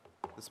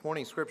This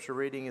morning's scripture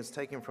reading is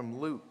taken from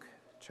Luke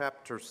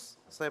chapter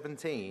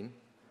 17,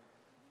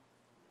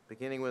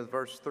 beginning with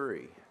verse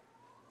 3.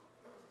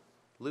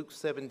 Luke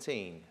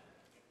 17,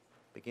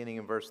 beginning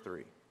in verse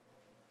 3.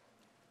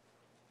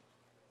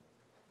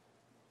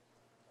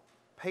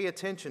 Pay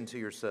attention to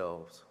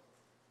yourselves.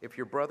 If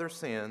your brother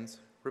sins,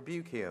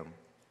 rebuke him,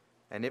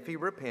 and if he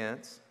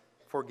repents,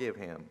 forgive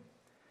him.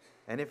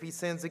 And if he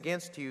sins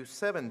against you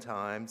 7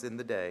 times in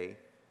the day,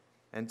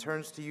 and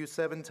turns to you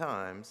 7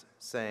 times,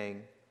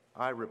 saying,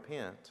 I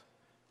repent,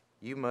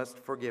 you must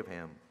forgive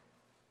him.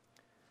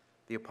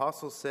 The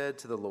apostles said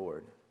to the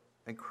Lord,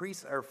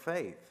 increase our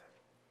faith.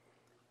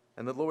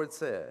 And the Lord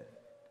said,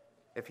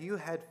 if you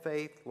had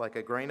faith like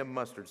a grain of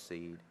mustard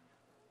seed,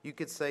 you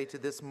could say to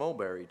this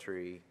mulberry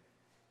tree,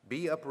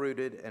 be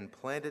uprooted and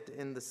planted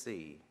in the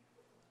sea,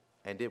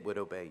 and it would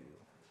obey you.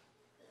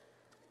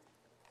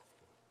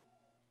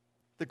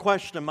 The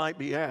question might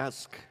be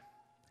asked,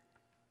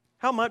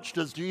 how much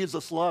does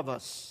Jesus love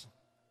us?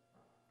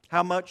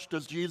 How much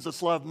does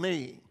Jesus love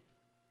me?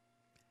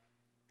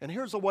 And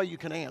here's a way you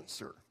can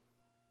answer.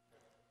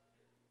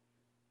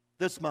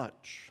 This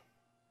much.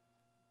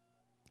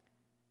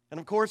 And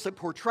of course, it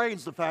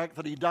portrays the fact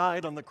that he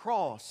died on the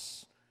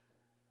cross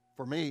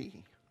for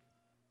me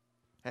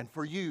and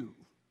for you.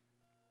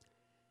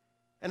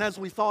 And as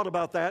we thought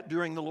about that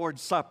during the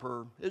Lord's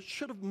Supper, it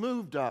should have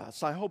moved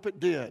us. I hope it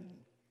did.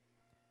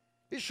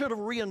 It should have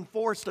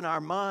reinforced in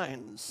our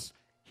minds,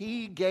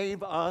 he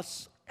gave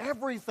us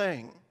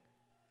everything.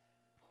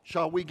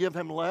 Shall we give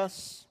him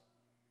less?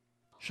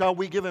 Shall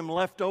we give him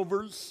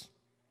leftovers?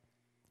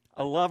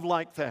 A love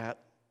like that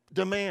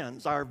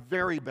demands our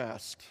very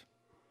best.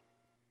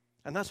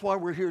 And that's why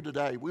we're here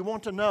today. We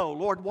want to know,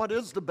 Lord, what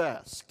is the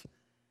best?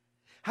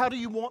 How do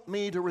you want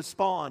me to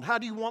respond? How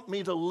do you want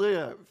me to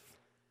live?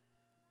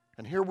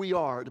 And here we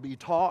are to be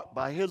taught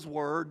by his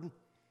word,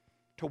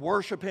 to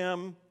worship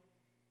him,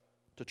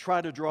 to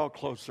try to draw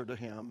closer to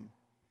him.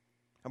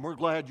 And we're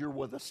glad you're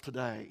with us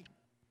today.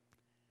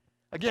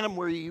 Again,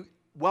 we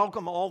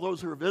welcome all those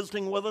who are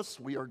visiting with us.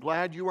 We are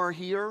glad you are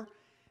here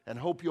and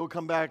hope you'll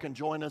come back and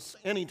join us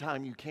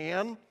anytime you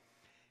can.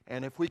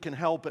 And if we can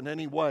help in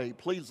any way,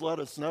 please let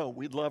us know.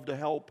 We'd love to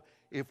help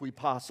if we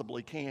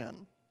possibly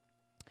can.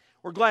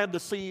 We're glad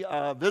to see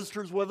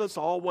visitors with us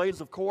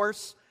always, of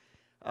course.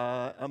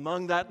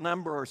 Among that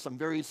number are some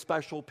very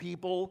special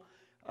people.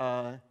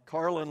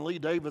 Carla and Lee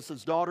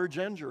Davis's daughter,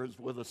 Ginger, is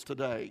with us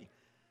today.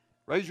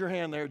 Raise your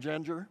hand there,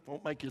 Ginger.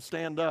 Won't make you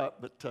stand up,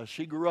 but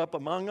she grew up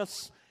among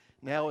us.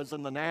 Now is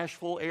in the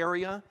Nashville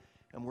area,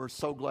 and we're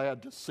so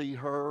glad to see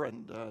her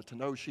and to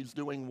know she's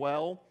doing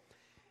well.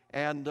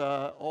 And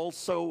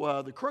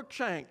also the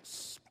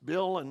Crookshanks,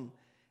 Bill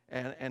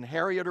and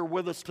Harriet are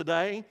with us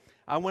today.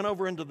 I went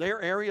over into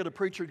their area to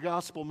preach a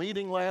gospel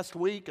meeting last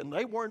week, and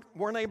they weren't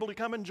able to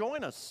come and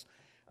join us.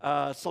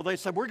 So they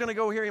said, we're going to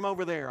go hear him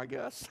over there, I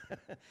guess.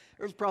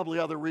 There's probably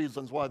other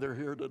reasons why they're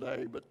here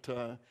today,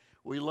 but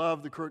we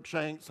love the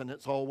Crookshanks, and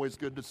it's always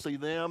good to see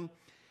them.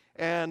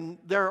 And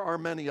there are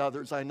many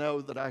others I know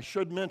that I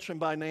should mention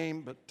by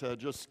name, but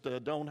just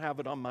don't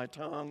have it on my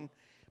tongue.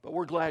 But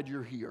we're glad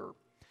you're here.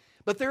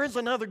 But there is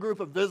another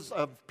group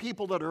of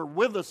people that are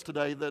with us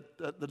today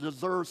that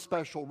deserve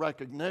special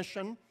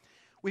recognition.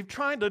 We've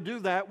tried to do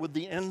that with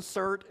the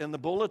insert in the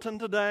bulletin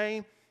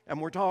today, and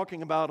we're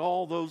talking about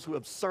all those who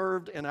have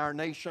served in our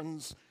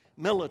nation's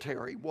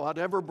military,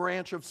 whatever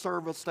branch of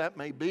service that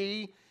may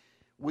be.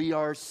 We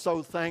are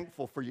so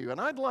thankful for you.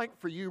 And I'd like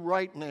for you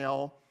right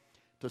now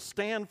to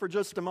stand for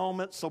just a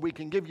moment so we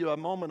can give you a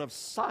moment of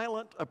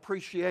silent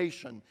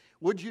appreciation.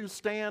 Would you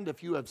stand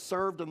if you have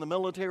served in the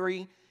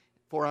military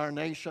for our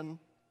nation?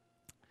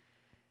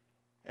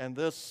 And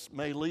this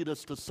may lead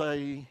us to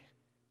say,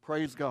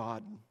 praise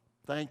God.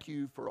 Thank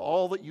you for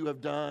all that you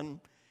have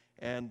done,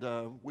 and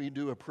we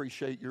do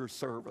appreciate your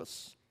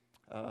service.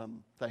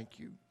 Thank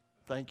you.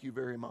 Thank you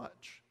very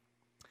much.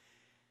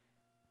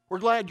 We're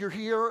glad you're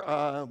here.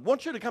 I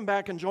want you to come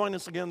back and join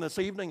us again this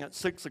evening at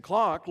 6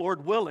 o'clock,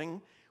 Lord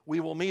willing. We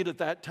will meet at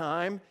that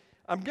time.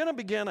 I'm going to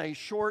begin a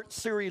short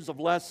series of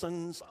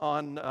lessons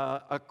on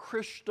a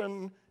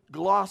Christian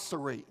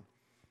glossary.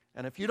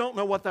 And if you don't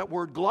know what that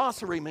word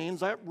glossary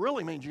means, that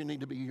really means you need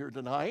to be here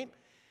tonight.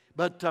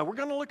 But we're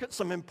going to look at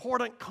some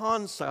important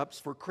concepts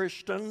for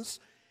Christians.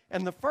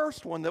 And the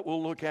first one that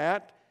we'll look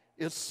at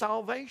is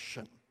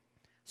salvation.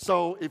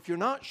 So if you're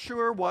not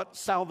sure what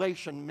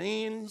salvation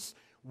means,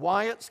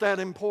 why it's that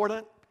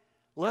important,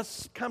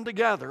 let's come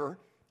together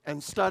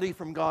and study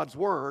from God's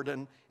Word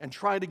and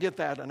try to get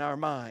that in our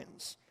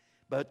minds.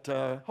 But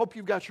hope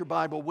you've got your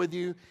Bible with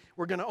you.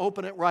 We're going to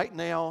open it right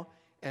now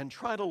and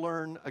try to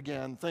learn,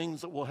 again,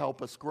 things that will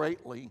help us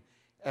greatly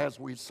as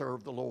we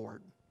serve the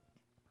Lord.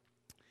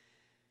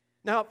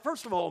 Now,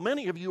 first of all,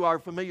 many of you are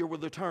familiar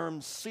with the term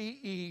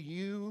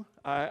CEU,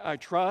 I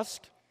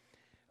trust.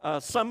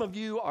 Some of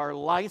you are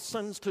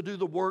licensed to do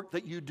the work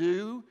that you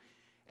do,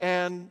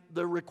 and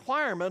the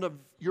requirement of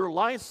your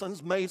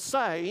license may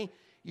say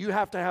you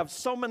have to have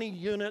so many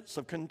units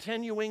of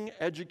continuing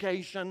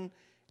education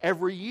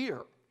every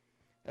year.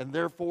 And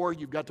therefore,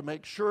 you've got to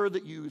make sure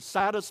that you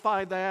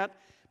satisfy that,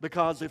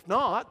 because if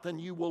not, then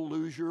you will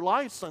lose your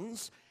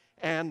license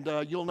and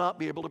you'll not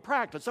be able to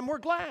practice. And we're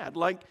glad,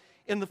 like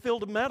in the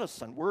field of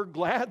medicine, we're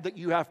glad that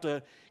you have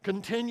to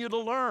continue to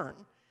learn,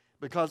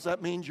 because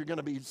that means you're going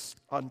to be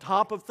on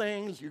top of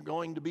things, you're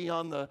going to be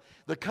on the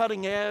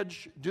cutting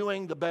edge,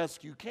 doing the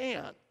best you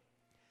can.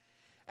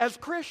 As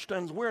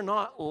Christians, we're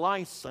not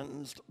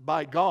licensed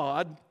by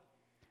God,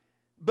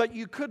 but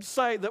you could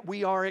say that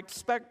we are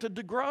expected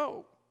to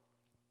grow.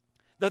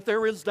 That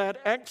there is that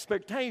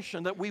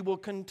expectation that we will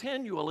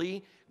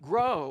continually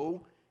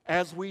grow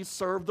as we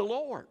serve the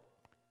Lord.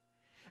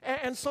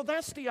 And so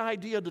that's the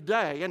idea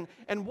today.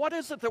 And what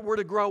is it that we're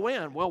to grow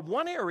in? Well,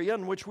 one area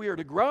in which we are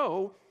to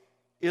grow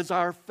is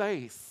our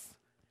faith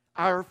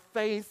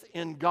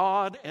in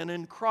God and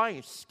in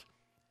Christ.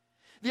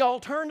 The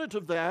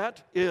alternative to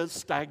that is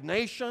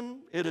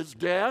stagnation, it is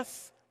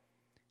death,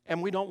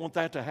 and we don't want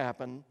that to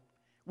happen.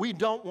 We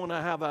don't want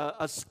to have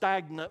a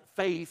stagnant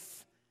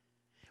faith.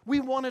 We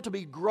want it to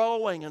be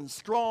growing and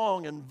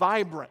strong and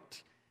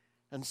vibrant.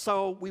 And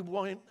so we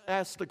want to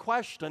ask the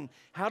question,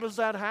 how does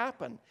that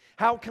happen?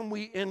 How can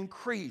we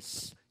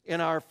increase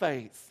in our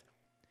faith?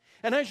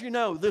 And as you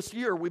know, this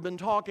year we've been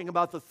talking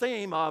about the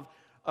theme of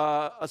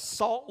a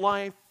salt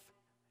life,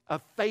 a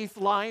faith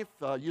life.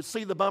 You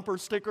see the bumper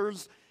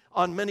stickers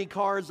on many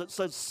cars that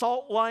says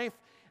salt life,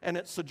 and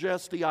it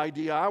suggests the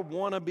idea, I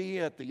want to be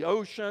at the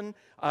ocean,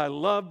 I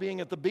love being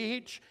at the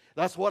beach,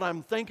 that's what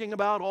I'm thinking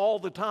about all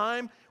the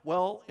time.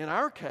 Well, in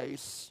our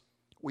case,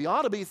 we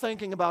ought to be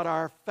thinking about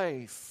our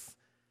faith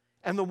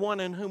and the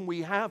one in whom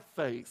we have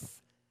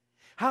faith.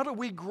 How do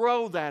we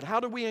grow that? How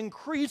do we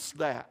increase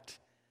that?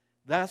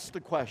 That's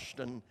the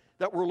question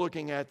that we're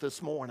looking at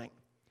this morning.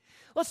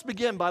 Let's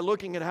begin by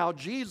looking at how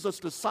Jesus'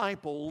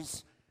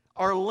 disciples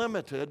are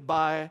limited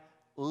by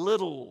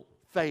little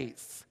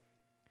faith.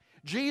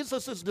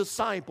 Jesus'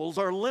 disciples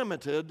are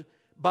limited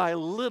by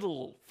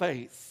little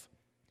faith.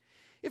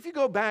 If you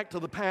go back to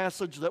the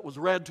passage that was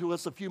read to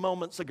us a few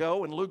moments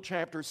ago in Luke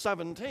chapter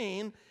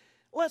 17,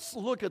 let's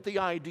look at the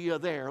idea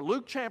there.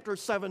 Luke chapter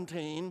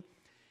 17,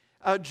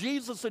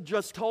 Jesus had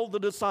just told the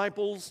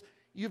disciples,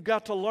 you've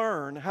got to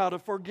learn how to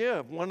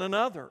forgive one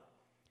another.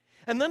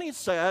 And then he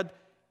said,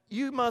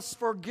 you must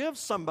forgive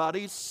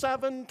somebody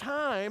 7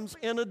 times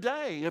in a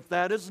day if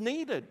that is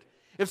needed.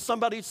 If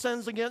somebody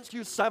sins against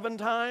you 7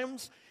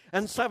 times,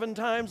 and 7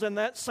 times in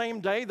that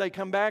same day they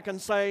come back and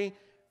say,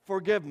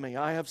 forgive me,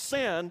 I have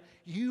sinned,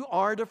 you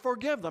are to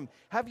forgive them.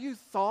 Have you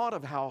thought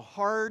of how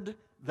hard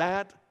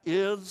that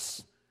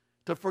is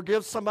to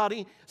forgive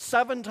somebody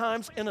 7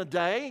 times in a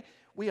day?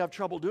 We have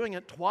trouble doing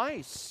it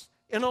twice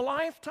in a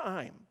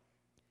lifetime.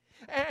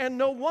 And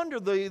no wonder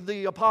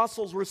the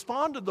apostles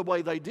responded the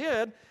way they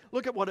did.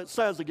 Look at what it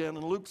says again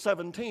in Luke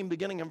 17,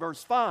 beginning in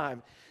verse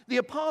 5. The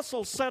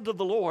apostles said to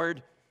the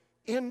Lord,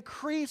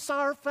 increase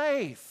our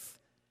faith.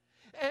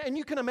 And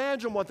you can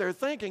imagine what they're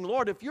thinking.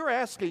 Lord, if you're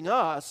asking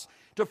us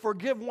to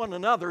forgive one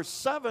another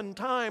 7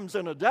 times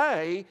in a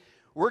day,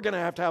 we're going to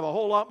have a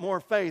whole lot more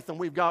faith than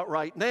we've got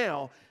right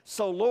now.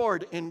 So,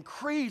 Lord,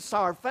 increase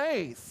our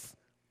faith.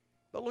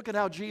 But look at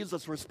how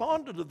Jesus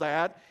responded to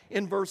that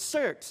in verse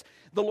 6.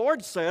 The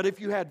Lord said, if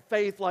you had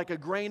faith like a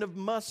grain of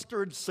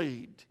mustard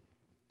seed,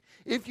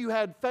 if you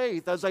had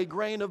faith as a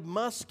grain of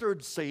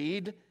mustard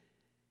seed,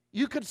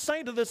 you could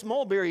say to this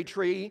mulberry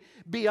tree,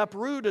 be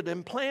uprooted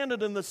and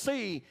planted in the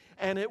sea,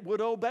 and it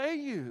would obey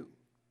you.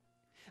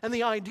 And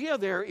the idea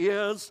there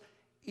is,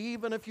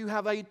 even if you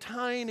have a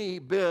tiny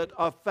bit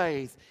of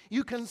faith,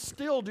 you can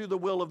still do the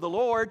will of the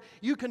Lord.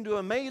 You can do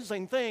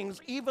amazing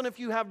things, even if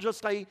you have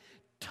just a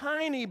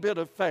tiny bit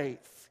of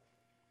faith.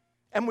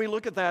 And we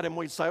look at that and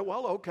we say,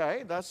 well,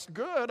 okay, that's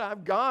good.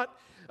 I've got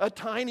a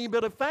tiny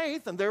bit of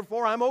faith, and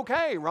therefore I'm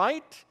okay,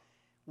 right?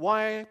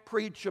 Why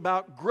preach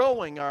about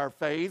growing our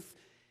faith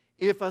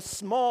if a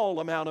small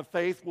amount of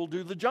faith will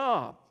do the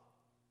job?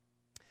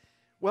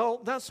 Well,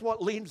 that's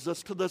what leads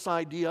us to this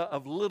idea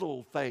of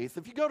little faith.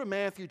 If you go to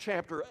Matthew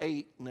chapter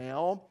 8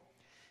 now,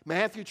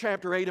 Matthew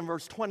chapter 8 and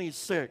verse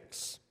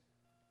 26,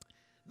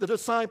 the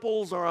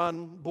disciples are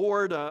on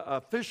board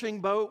a fishing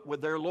boat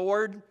with their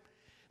Lord.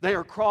 They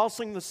are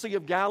crossing the Sea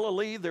of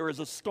Galilee. There is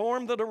a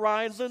storm that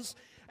arises,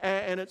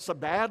 and it's a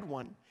bad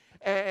one.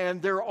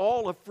 And they're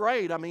all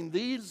afraid. I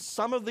mean,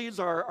 some of these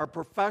are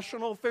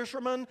professional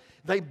fishermen.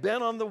 They've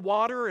been on the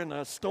water in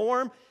a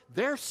storm.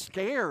 They're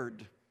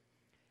scared.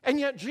 And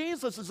yet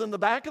Jesus is in the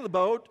back of the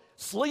boat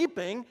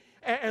sleeping.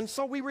 And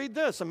so we read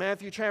this in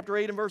Matthew chapter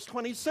 8 and verse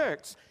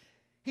 26.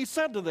 He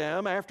said to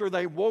them, after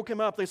they woke him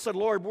up, they said,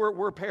 Lord,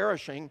 we're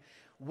perishing.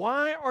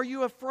 Why are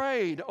you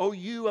afraid, O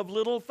you of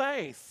little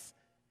faith?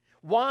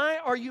 Why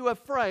are you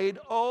afraid,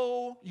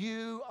 O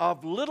you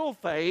of little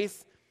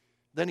faith?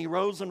 Then he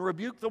rose and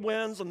rebuked the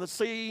winds and the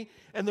sea,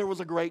 and there was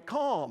a great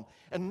calm.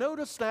 And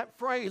notice that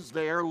phrase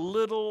there,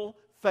 little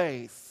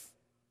faith.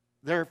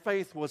 Their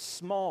faith was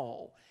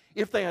small.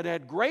 If they had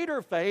had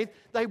greater faith,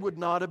 they would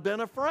not have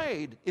been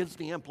afraid, is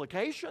the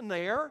implication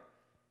there.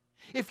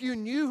 If you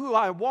knew who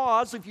I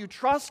was, if you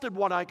trusted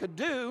what I could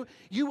do,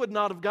 you would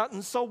not have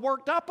gotten so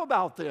worked up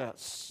about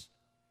this.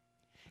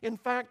 In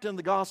fact, in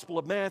the Gospel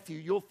of Matthew,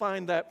 you'll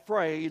find that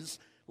phrase,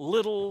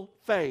 little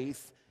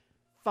faith,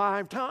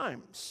 5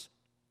 times.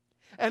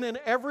 And in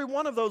every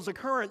one of those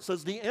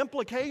occurrences, the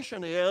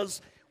implication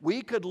is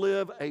we could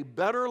live a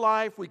better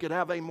life, we could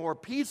have a more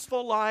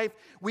peaceful life,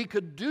 we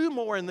could do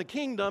more in the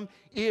kingdom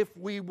if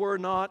we were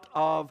not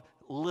of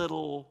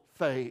little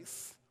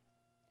faith.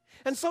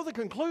 And so the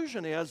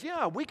conclusion is,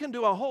 yeah, we can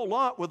do a whole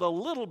lot with a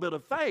little bit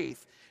of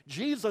faith.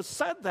 Jesus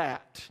said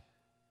that.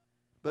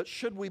 But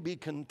should we be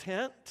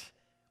content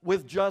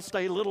with just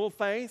a little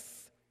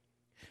faith?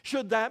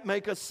 Should that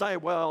make us say,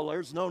 well,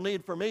 there's no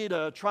need for me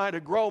to try to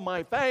grow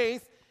my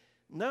faith?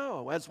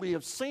 No, as we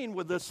have seen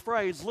with this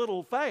phrase,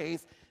 little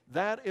faith,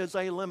 that is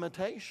a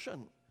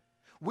limitation.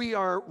 We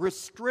are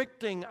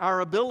restricting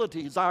our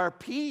abilities, our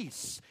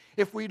peace,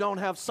 if we don't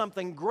have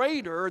something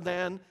greater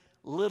than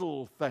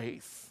little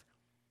faith.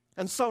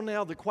 And so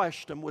now the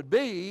question would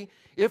be,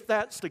 if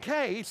that's the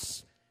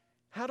case,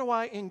 how do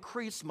I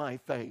increase my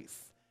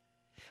faith?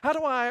 How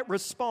do I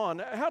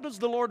respond? How does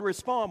the Lord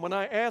respond when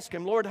I ask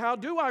Him, Lord, how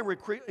do I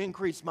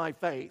increase my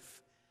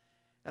faith?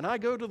 And I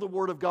go to the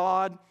Word of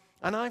God,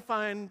 and I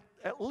find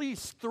at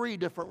least 3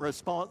 different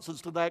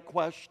responses to that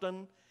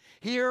question.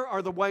 Here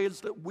are the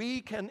ways that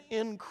we can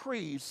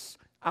increase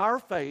our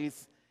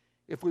faith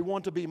if we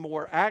want to be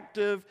more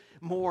active,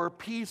 more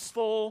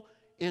peaceful,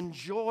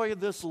 enjoy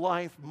this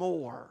life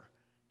more.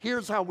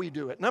 Here's how we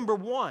do it. Number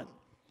 1,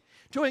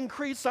 to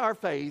increase our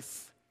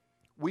faith,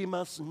 we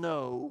must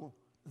know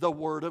the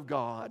Word of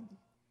God.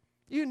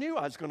 You knew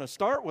I was going to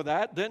start with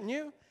that, didn't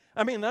you?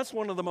 I mean, that's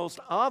one of the most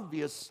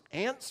obvious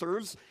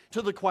answers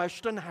to the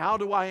question, how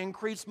do I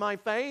increase my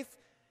faith?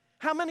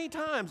 How many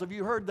times have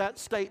you heard that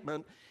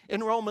statement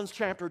in Romans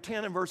chapter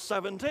 10 and verse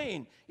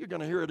 17? You're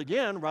going to hear it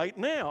again right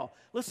now.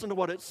 Listen to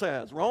what it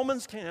says.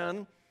 Romans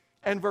 10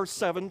 and verse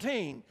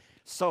 17.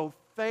 So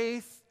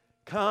faith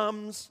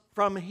comes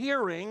from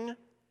hearing,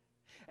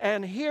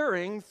 and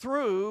hearing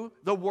through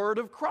the word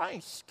of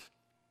Christ.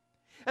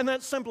 And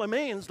that simply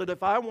means that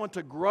if I want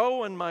to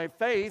grow in my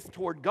faith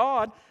toward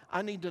God,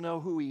 I need to know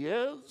who He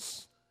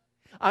is.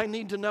 I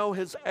need to know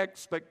His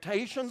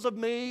expectations of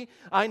me.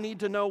 I need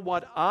to know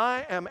what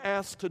I am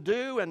asked to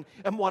do and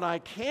what I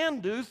can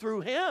do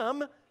through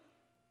Him.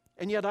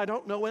 And yet I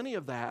don't know any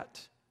of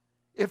that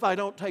if I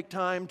don't take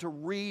time to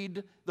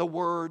read the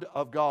Word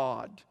of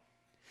God.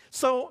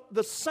 So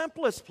the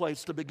simplest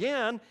place to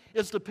begin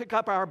is to pick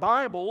up our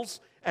Bibles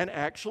and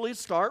actually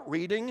start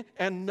reading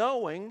and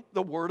knowing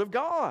the Word of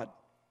God.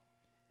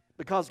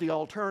 Because the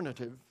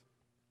alternative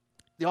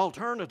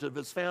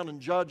is found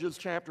in Judges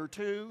chapter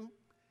 2.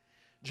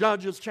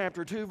 Judges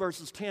chapter 2,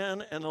 verses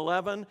 10 and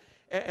 11.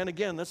 And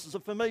again, this is a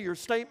familiar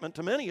statement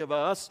to many of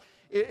us.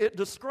 It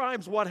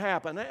describes what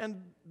happened.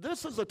 And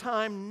this is a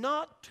time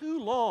not too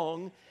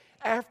long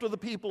after the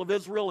people of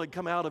Israel had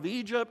come out of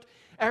Egypt,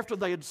 after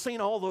they had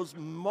seen all those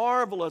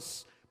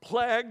marvelous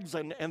plagues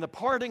and the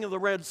parting of the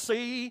Red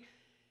Sea.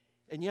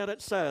 And yet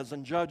it says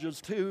in Judges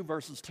 2,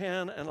 verses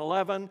 10 and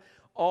 11,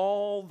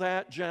 all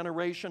that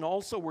generation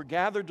also were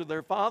gathered to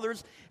their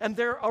fathers, and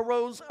there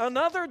arose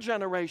another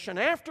generation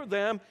after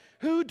them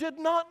who did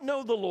not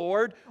know the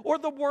Lord or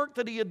the work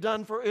that He had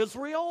done for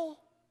Israel.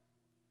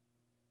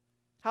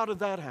 How did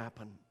that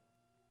happen?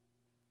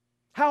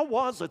 How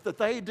was it that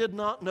they did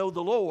not know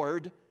the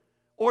Lord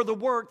or the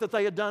work that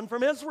they had done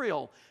from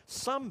Israel?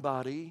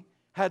 Somebody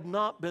had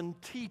not been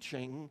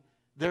teaching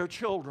their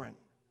children.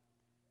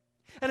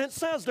 And it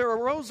says there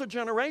arose a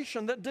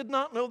generation that did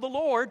not know the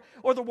Lord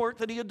or the work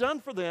that He had done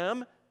for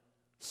them.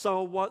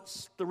 So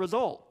what's the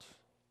result?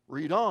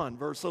 Read on,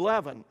 verse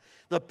 11.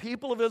 The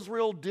people of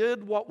Israel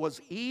did what was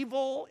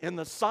evil in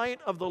the sight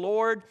of the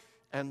Lord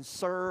and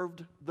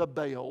served the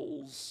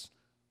Baals,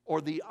 or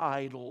the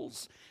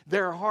idols.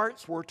 Their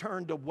hearts were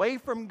turned away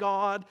from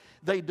God.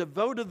 They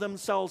devoted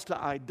themselves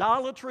to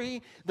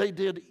idolatry. They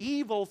did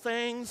evil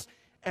things.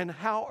 And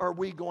how are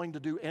we going to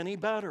do any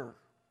better?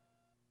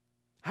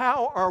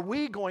 How are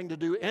we going to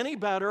do any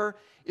better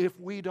if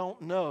we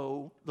don't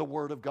know the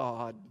Word of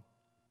God?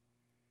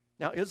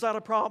 Now, is that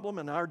a problem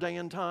in our day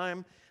and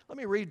time? Let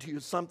me read to you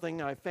something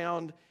I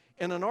found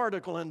in an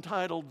article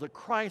entitled The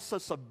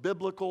Crisis of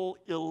Biblical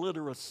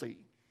Illiteracy,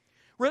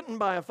 written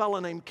by a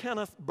fellow named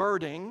Kenneth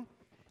Birding.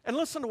 And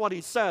listen to what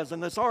he says in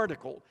this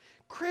article.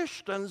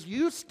 Christians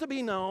used to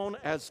be known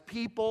as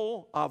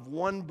people of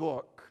one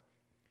book.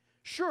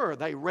 Sure,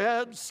 they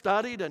read,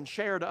 studied, and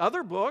shared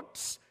other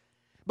books,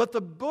 but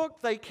the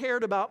book they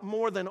cared about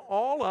more than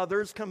all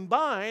others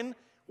combined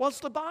was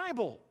the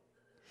Bible.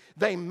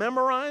 They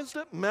memorized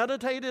it,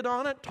 meditated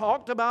on it,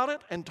 talked about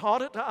it, and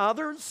taught it to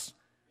others.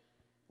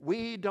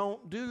 We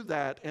don't do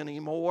that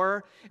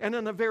anymore, and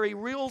in a very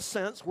real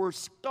sense, we're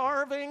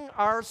starving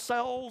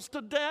ourselves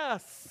to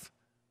death.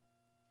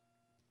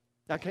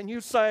 Now, can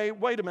you say,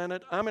 wait a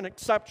minute, I'm an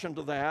exception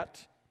to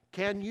that?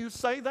 Can you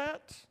say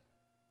that?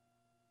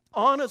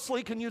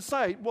 Honestly, can you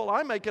say, well,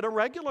 I make it a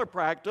regular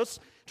practice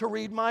to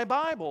read my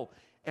Bible?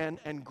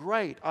 and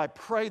great. I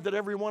pray that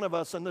every one of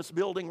us in this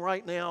building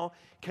right now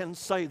can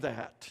say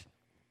that.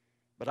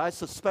 But I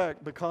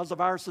suspect because of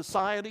our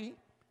society,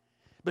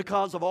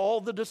 because of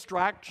all the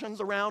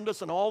distractions around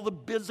us and all the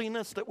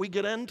busyness that we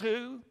get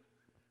into,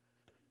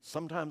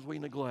 sometimes we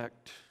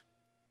neglect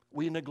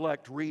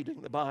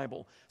reading the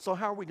Bible. So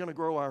how are we going to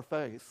grow our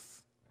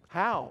faith?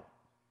 How?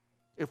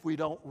 If we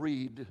don't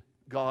read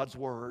God's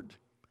Word.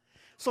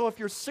 So if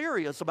you're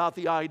serious about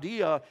the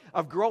idea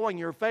of growing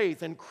your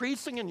faith,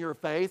 increasing in your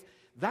faith,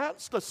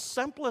 that's the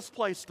simplest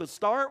place to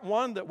start,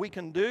 one that we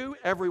can do.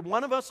 Every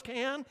one of us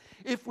can.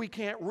 If we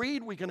can't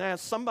read, we can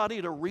ask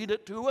somebody to read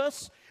it to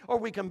us, or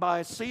we can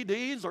buy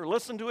CDs or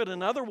listen to it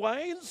in other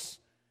ways.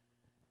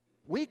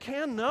 We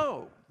can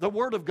know the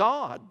Word of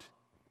God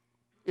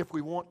if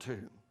we want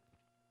to.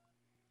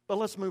 But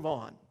let's move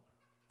on.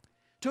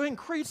 To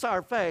increase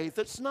our faith,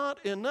 it's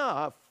not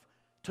enough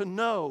to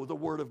know the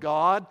Word of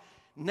God.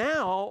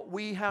 Now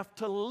we have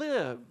to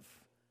live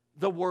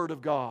the Word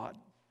of God.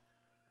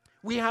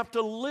 We have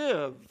to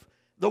live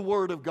the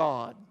Word of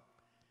God.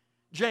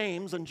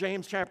 James, in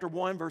James chapter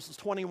 1, verses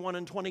 21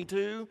 and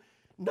 22,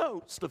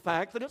 notes the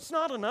fact that it's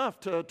not enough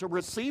to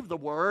receive the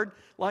Word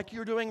like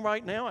you're doing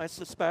right now, I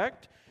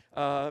suspect.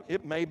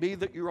 It may be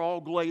that you're all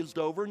glazed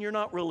over and you're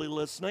not really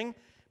listening,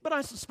 but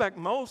I suspect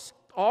most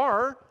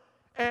are.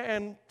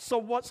 And so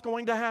what's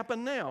going to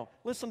happen now?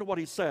 Listen to what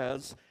he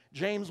says,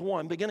 James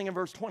 1, beginning in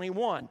verse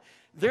 21.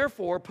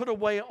 Therefore, put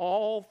away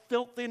all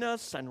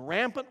filthiness and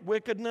rampant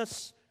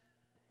wickedness,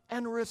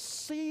 and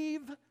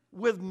receive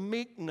with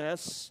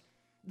meekness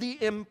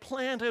the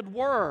implanted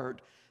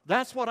word.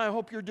 That's what I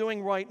hope you're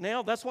doing right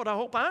now. That's what I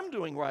hope I'm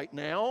doing right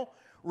now.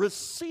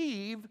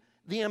 Receive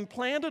the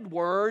implanted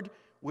word,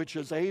 which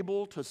is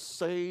able to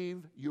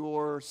save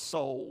your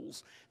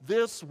souls.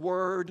 This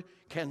word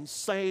can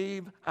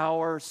save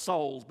our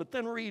souls. But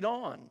then read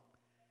on.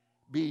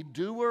 Be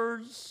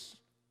doers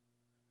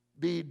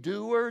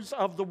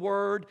of the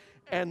word,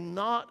 and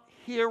not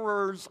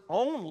hearers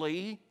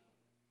only,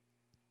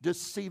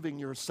 deceiving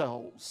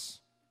yourselves.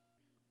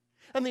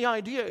 And the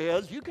idea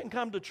is you can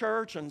come to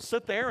church and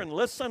sit there and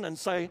listen and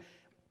say,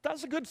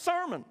 that's a good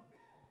sermon.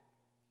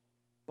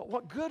 But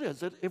what good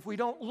is it if we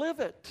don't live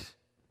it?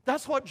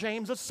 That's what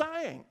James is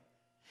saying.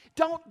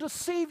 Don't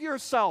deceive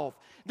yourself.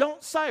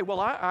 Don't say,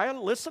 well, I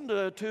listen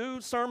to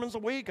 2 sermons a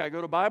week. I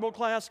go to Bible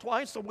class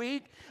twice a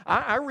week.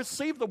 I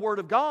receive the Word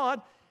of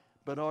God.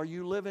 But are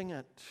you living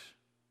it?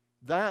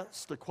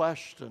 That's the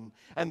question.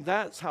 And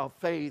that's how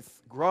faith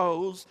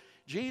grows.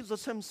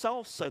 Jesus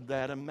himself said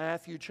that in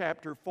Matthew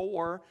chapter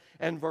 4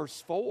 and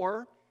verse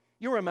 4.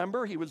 You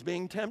remember, he was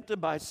being tempted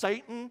by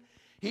Satan.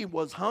 He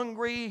was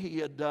hungry. He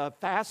had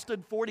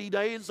fasted 40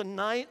 days and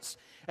nights.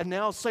 And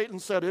now Satan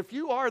said, if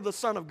you are the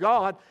Son of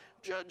God,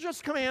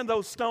 just command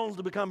those stones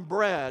to become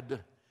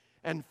bread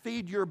and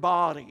feed your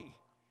body.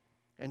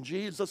 And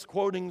Jesus,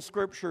 quoting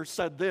Scripture,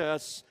 said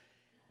this,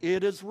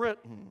 it is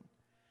written,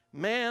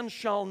 man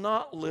shall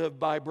not live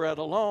by bread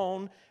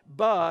alone,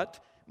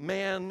 but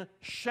man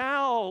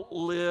shall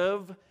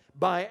live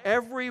by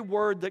every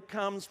word that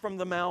comes from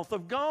the mouth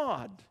of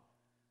God.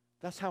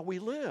 That's how we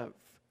live.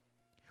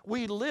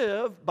 We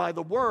live by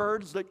the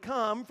words that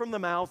come from the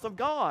mouth of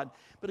God.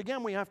 But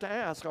again, we have to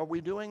ask, are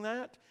we doing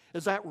that?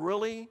 Is that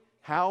really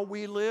how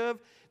we live?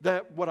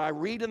 That what I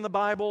read in the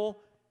Bible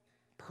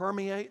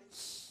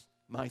permeates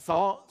my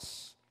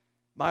thoughts,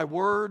 my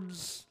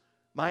words,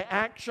 my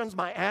actions,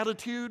 my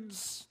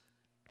attitudes?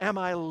 Am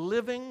I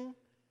living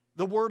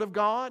the Word of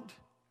God?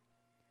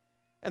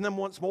 And then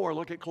once more,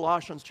 look at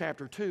Colossians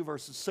chapter 2,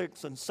 verses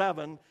 6 and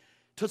 7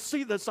 to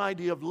see this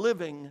idea of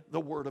living the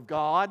Word of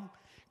God.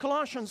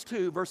 Colossians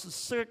 2, verses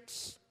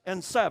 6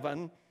 and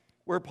 7,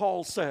 where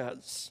Paul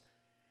says,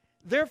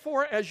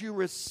 therefore, as you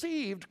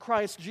received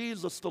Christ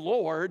Jesus the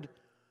Lord,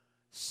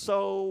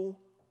 so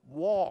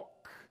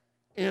walk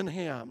in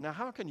Him. Now,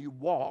 how can you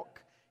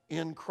walk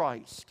in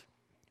Christ?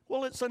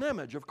 Well, it's an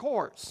image, of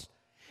course.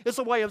 It's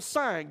a way of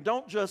saying,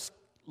 don't just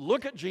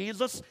look at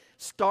Jesus,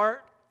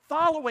 start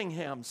following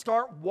Him,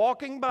 start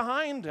walking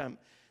behind Him.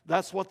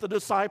 That's what the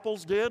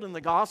disciples did in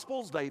the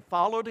Gospels. They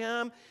followed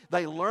Him,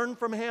 they learned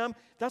from Him.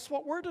 That's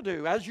what we're to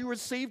do. As you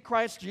receive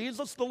Christ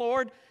Jesus the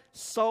Lord,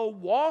 so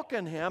walk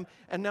in Him.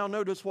 And now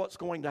notice what's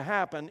going to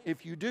happen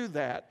if you do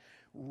that.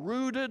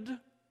 Rooted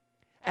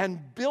and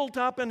built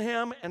up in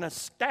Him and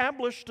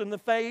established in the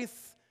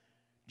faith,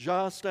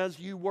 just as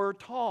you were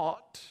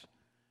taught,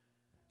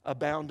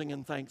 abounding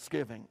in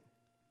thanksgiving.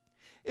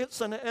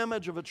 It's an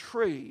image of a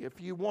tree. If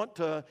you want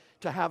to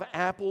have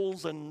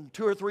apples in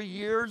 2 or 3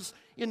 years,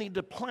 you need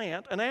to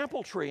plant an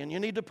apple tree, and you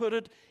need to put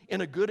it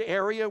in a good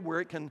area where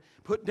it can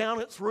put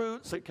down its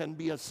roots, it can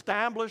be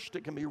established,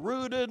 it can be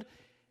rooted,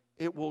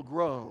 it will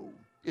grow,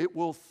 it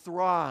will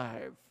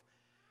thrive.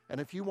 And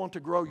if you want to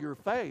grow your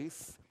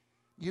faith,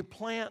 you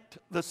plant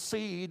the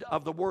seed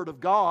of the Word of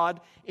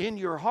God in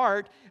your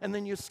heart, and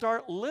then you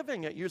start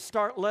living it. You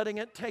start letting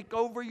it take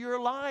over your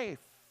life.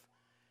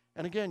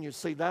 And again, you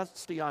see,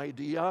 that's the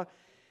idea.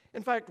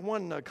 In fact,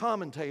 one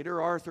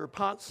commentator, Arthur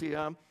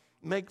Patzia,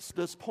 makes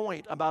this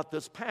point about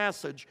this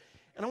passage.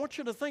 And I want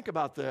you to think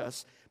about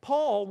this.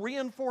 Paul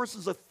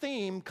reinforces a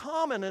theme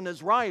common in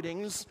his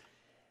writings,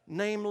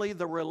 namely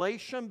the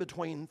relation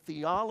between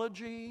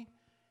theology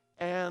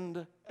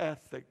and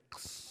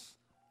ethics.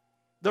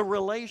 The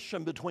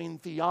relation between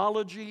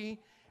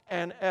theology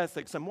and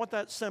ethics. And what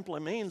that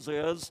simply means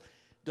is,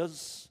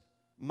 does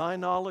my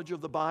knowledge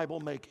of the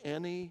Bible make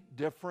any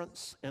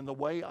difference in the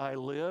way I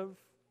live?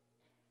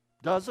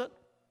 Does it?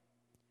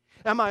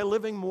 Am I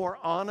living more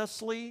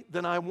honestly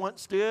than I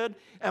once did?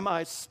 Am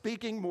I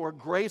speaking more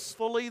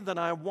gracefully than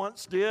I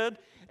once did?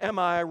 Am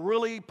I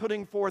really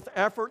putting forth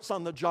efforts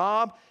on the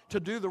job to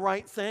do the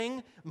right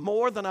thing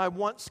more than I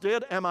once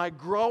did? Am I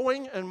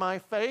growing in my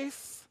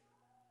faith?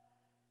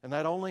 And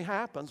that only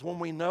happens when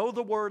we know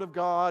the Word of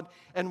God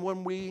and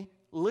when we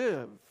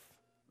live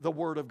the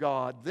Word of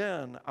God.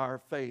 Then our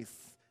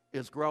faith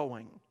is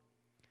growing.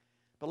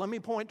 But let me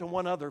point to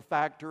one other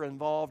factor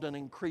involved in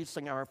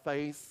increasing our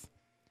faith.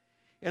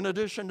 In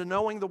addition to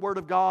knowing the Word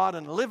of God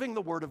and living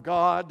the Word of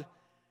God,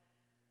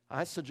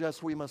 I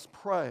suggest we must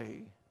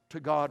pray to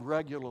God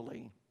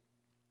regularly.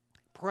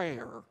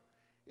 Prayer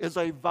is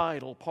a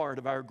vital part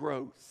of our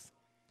growth.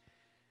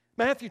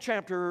 Matthew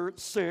chapter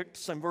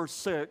 6 and verse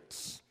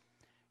 6,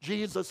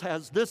 Jesus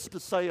has this to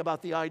say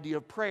about the idea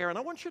of prayer. And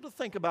I want you to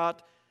think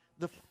about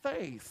the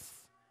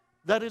faith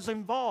that is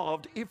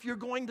involved if you're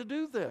going to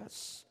do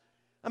this.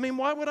 I mean,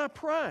 why would I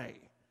pray?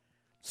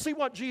 See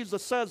what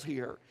Jesus says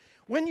here.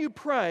 When you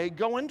pray,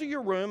 go into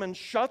your room and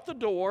shut the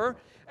door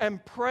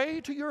and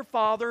pray to your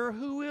Father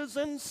who is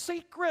in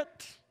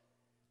secret.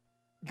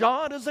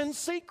 God is in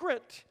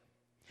secret.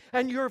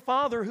 And your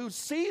Father who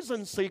sees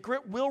in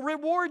secret will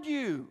reward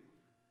you.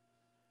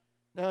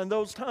 Now, in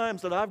those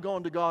times that I've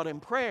gone to God in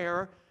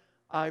prayer,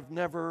 I've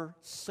never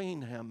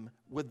seen Him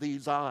with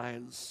these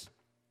eyes.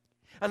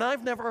 And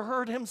I've never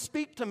heard Him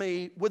speak to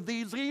me with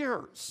these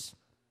ears.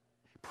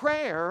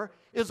 Prayer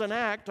is an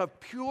act of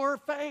pure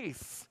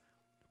faith.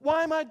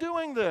 Why am I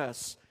doing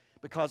this?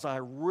 Because I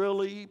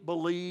really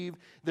believe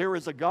there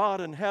is a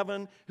God in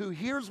heaven who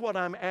hears what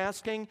I'm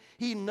asking.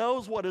 He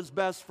knows what is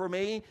best for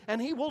me,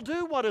 and He will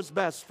do what is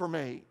best for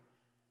me.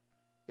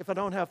 If I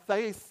don't have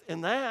faith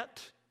in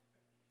that,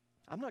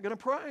 I'm not going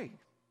to pray.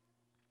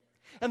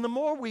 And the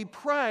more we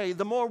pray,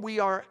 the more we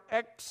are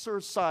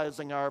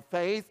exercising our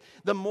faith,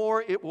 the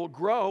more it will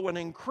grow and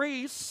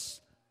increase.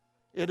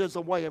 It is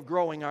a way of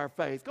growing our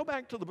faith. Go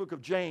back to the book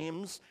of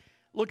James.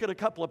 Look at a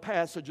couple of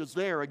passages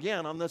there,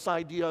 again, on this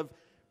idea of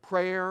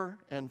prayer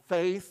and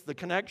faith, the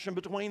connection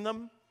between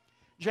them.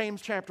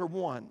 James chapter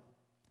 1.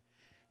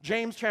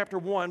 James chapter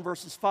 1,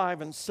 verses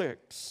 5 and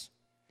 6.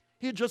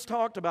 He had just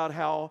talked about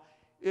how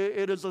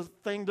it is a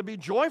thing to be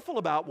joyful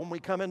about when we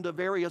come into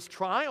various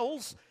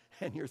trials.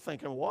 And you're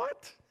thinking,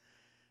 what?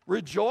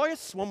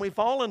 Rejoice when we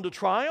fall into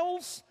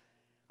trials?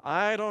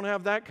 I don't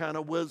have that kind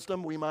of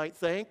wisdom, we might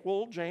think.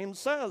 Well, James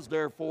says,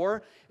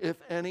 therefore, if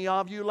any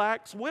of you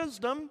lacks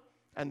wisdom,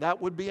 and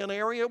that would be an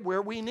area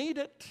where we need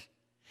it.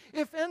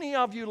 If any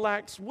of you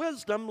lacks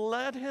wisdom,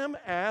 let him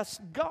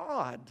ask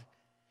God,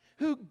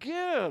 who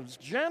gives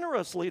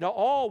generously to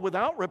all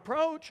without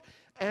reproach,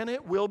 and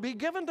it will be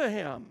given to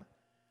him.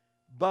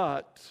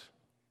 But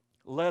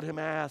let him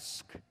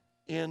ask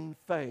in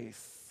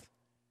faith.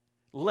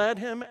 Let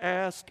him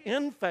ask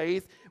in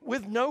faith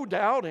with no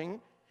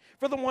doubting.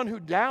 For the one who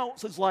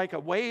doubts is like a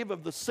wave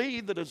of the sea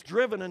that is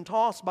driven and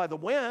tossed by the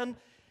wind.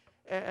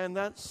 And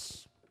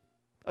that's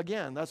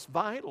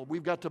vital.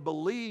 We've got to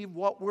believe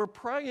what we're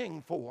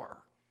praying for.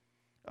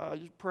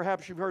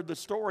 Perhaps you've heard the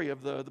story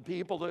of the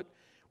people that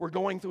were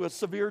going through a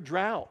severe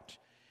drought.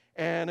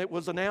 And it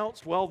was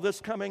announced, well,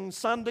 this coming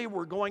Sunday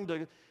we're going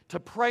to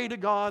pray to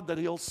God that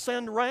He'll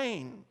send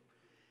rain.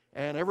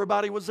 And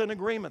everybody was in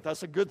agreement.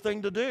 That's a good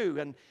thing to do.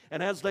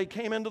 And as they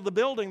came into the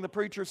building, the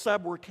preacher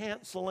said, we're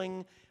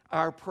canceling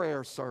our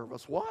prayer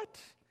service. What?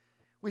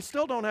 We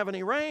still don't have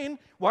any rain.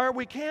 Why are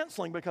we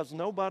canceling? Because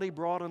nobody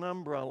brought an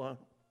umbrella.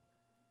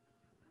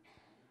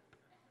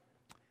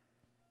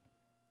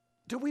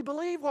 Do we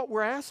believe what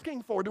we're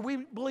asking for? Do we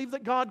believe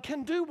that God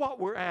can do what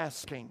we're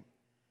asking?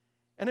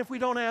 And if we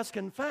don't ask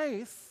in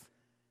faith,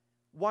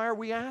 why are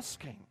we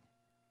asking?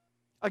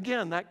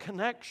 Again, that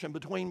connection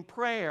between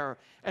prayer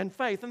and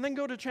faith. And then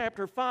go to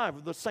chapter 5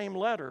 of the same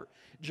letter.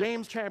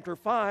 James chapter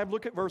 5,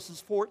 look at verses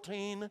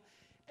 14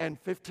 and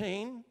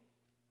 15.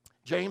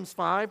 James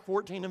 5,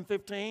 14 and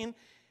 15.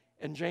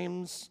 And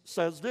James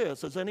says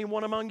this, is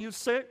anyone among you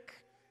sick?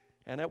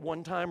 And at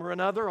one time or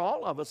another,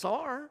 all of us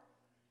are.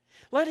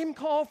 Let him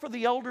call for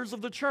the elders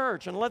of the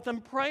church and let them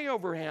pray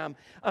over him,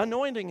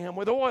 anointing him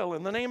with oil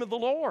in the name of the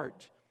Lord.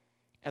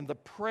 And the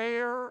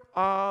prayer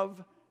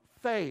of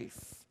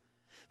faith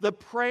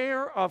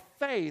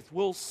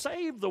will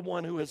save the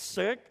one who is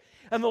sick,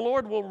 and the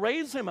Lord will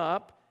raise him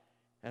up,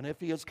 and if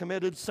he has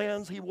committed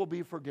sins, he will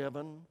be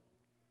forgiven.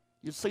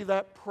 You see,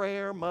 that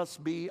prayer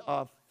must be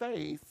of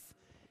faith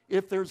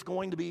if there's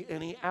going to be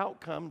any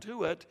outcome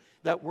to it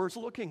that we're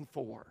looking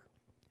for.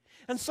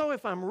 And so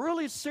if I'm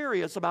really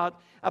serious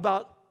about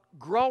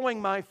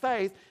growing my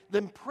faith,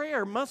 then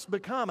prayer must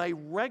become a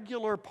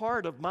regular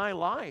part of my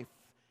life.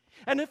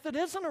 And if it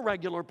isn't a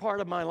regular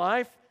part of my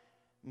life,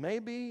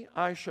 maybe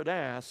I should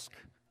ask,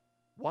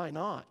 why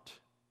not?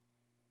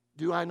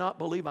 Do I not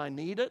believe I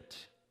need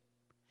it?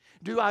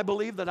 Do I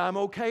believe that I'm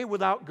okay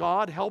without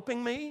God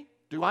helping me?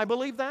 Do I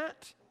believe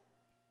that?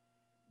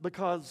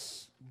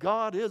 Because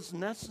God is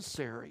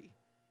necessary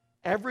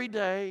every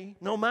day,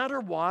 no matter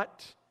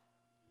what,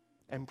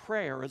 and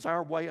prayer is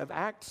our way of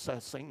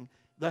accessing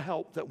the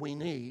help that we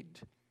need.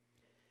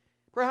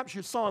 Perhaps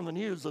you saw in the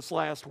news this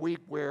last week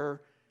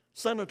where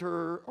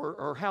Senator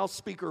or House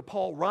Speaker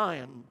Paul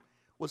Ryan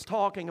was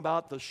talking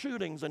about the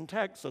shootings in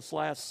Texas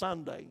last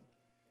Sunday.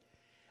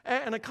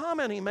 And a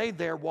comment he made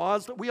there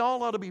was that we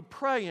all ought to be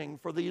praying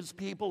for these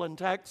people in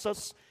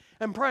Texas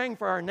and praying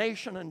for our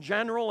nation in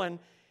general. And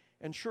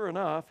sure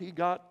enough, he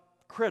got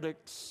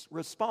critics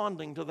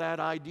responding to that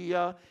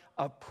idea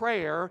of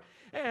prayer.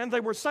 And they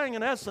were saying,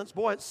 in essence,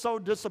 boy, it's so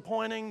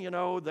disappointing,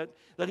 that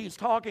he's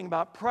talking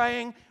about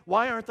praying.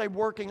 Why aren't they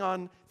working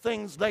on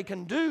things they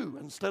can do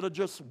instead of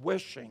just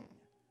wishing?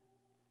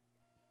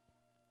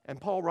 And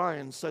Paul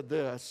Ryan said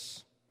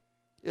this,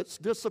 it's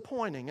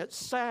disappointing, it's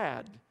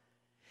sad.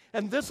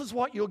 And this is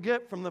what you'll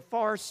get from the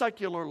far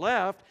secular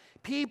left.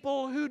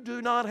 People who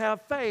do not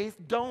have faith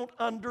don't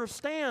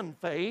understand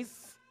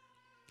faith,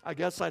 I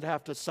guess I'd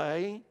have to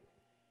say.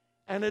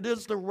 And it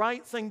is the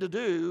right thing to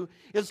do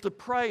is to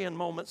pray in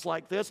moments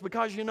like this,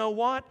 because you know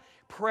what?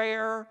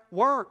 Prayer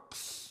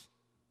works.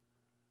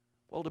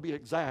 Well, to be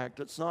exact,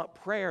 it's not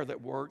prayer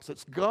that works,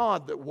 it's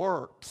God that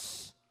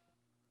works.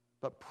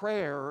 But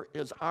prayer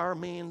is our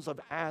means of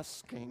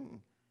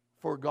asking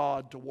for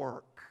God to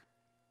work.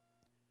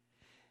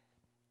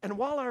 And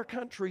while our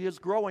country is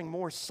growing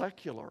more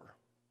secular,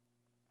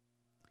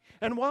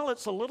 and while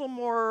it's a little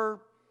more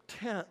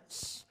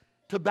tense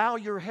to bow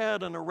your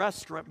head in a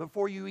restaurant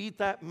before you eat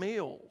that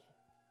meal,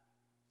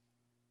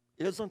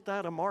 isn't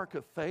that a mark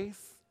of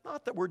faith?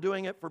 Not that we're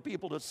doing it for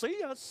people to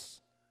see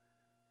us,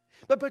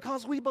 but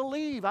because we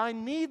believe, I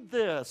need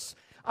this.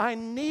 I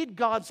need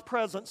God's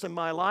presence in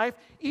my life,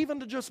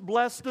 even to just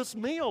bless this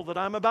meal that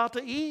I'm about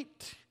to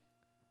eat.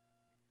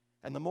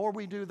 And the more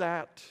we do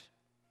that,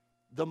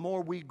 the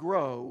more we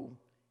grow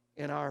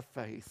in our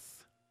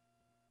faith.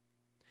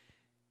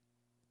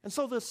 And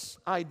so this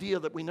idea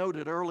that we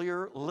noted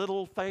earlier,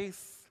 little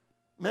faith,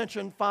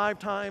 mentioned 5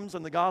 times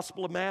in the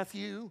Gospel of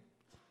Matthew,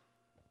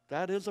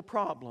 that is a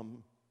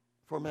problem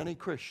for many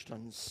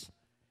Christians.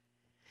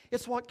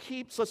 It's what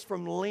keeps us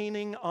from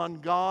leaning on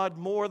God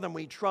more than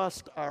we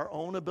trust our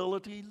own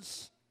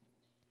abilities.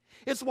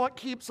 It's what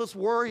keeps us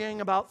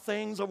worrying about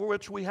things over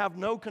which we have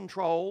no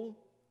control.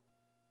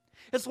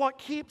 It's what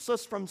keeps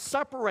us from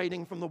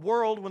separating from the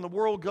world when the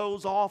world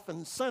goes off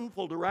in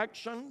sinful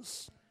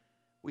directions.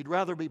 We'd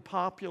rather be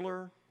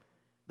popular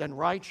than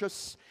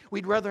righteous.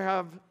 We'd rather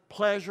have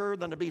pleasure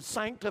than to be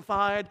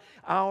sanctified.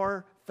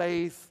 Our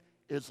faith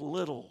is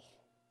little,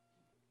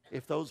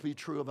 if those be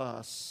true of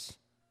us.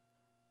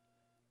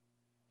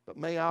 But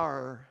may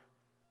our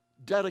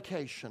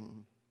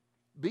dedication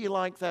be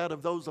like that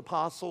of those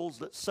apostles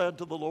that said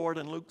to the Lord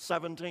in Luke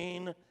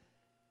 17,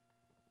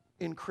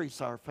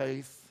 increase our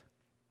faith.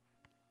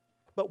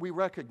 But we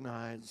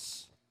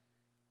recognize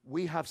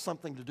we have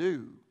something to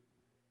do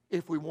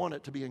if we want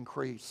it to be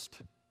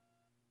increased.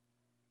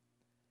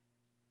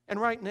 And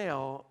right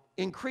now,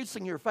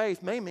 increasing your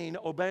faith may mean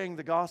obeying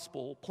the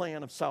gospel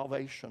plan of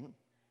salvation.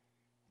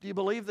 Do you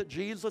believe that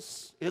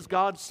Jesus is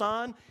God's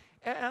Son?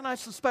 And I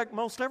suspect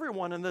most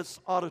everyone in this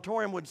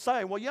auditorium would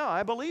say, well, yeah,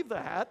 I believe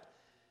that.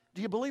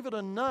 Do you believe it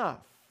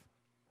enough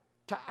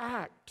to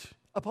act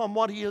upon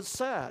what He has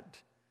said?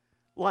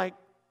 Like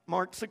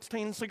Mark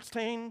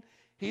 16:16,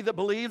 he that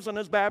believes and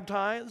is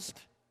baptized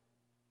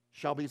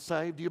shall be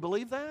saved. Do you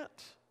believe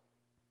that?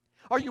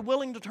 Are you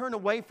willing to turn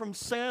away from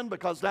sin?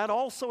 Because that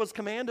also is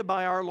commanded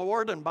by our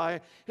Lord and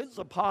by His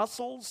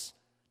apostles,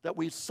 that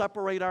we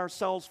separate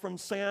ourselves from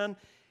sin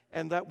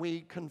and that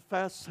we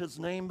confess His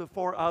name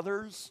before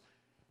others.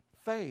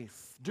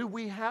 Faith. Do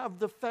we have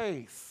the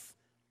faith?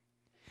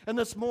 And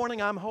this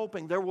morning I'm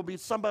hoping there will be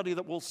somebody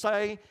that will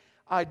say,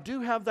 I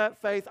do have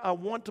that faith. I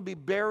want to be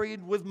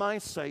buried with my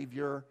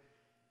Savior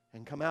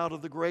and come out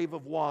of the grave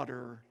of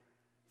water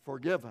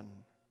forgiven,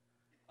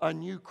 a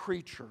new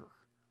creature.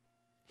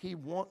 He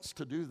wants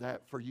to do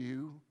that for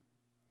you.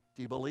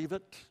 Do you believe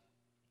it?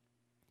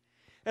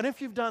 And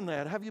if you've done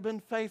that, have you been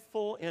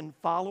faithful in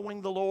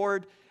following the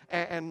Lord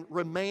and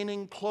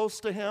remaining close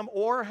to Him?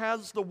 Or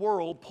has the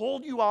world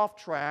pulled you off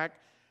track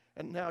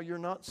and now you're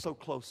not so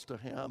close to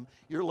Him?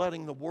 You're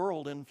letting the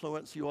world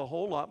influence you a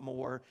whole lot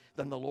more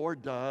than the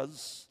Lord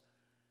does.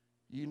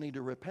 You need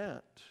to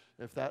repent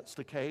if that's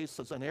the case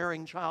as an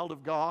erring child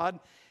of God.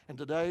 And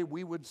today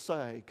we would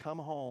say, come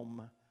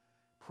home,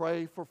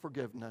 pray for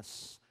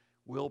forgiveness.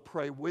 We'll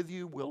pray with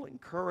you, we'll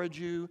encourage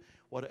you,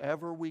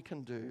 whatever we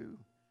can do.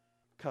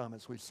 Come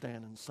as we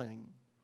stand and sing.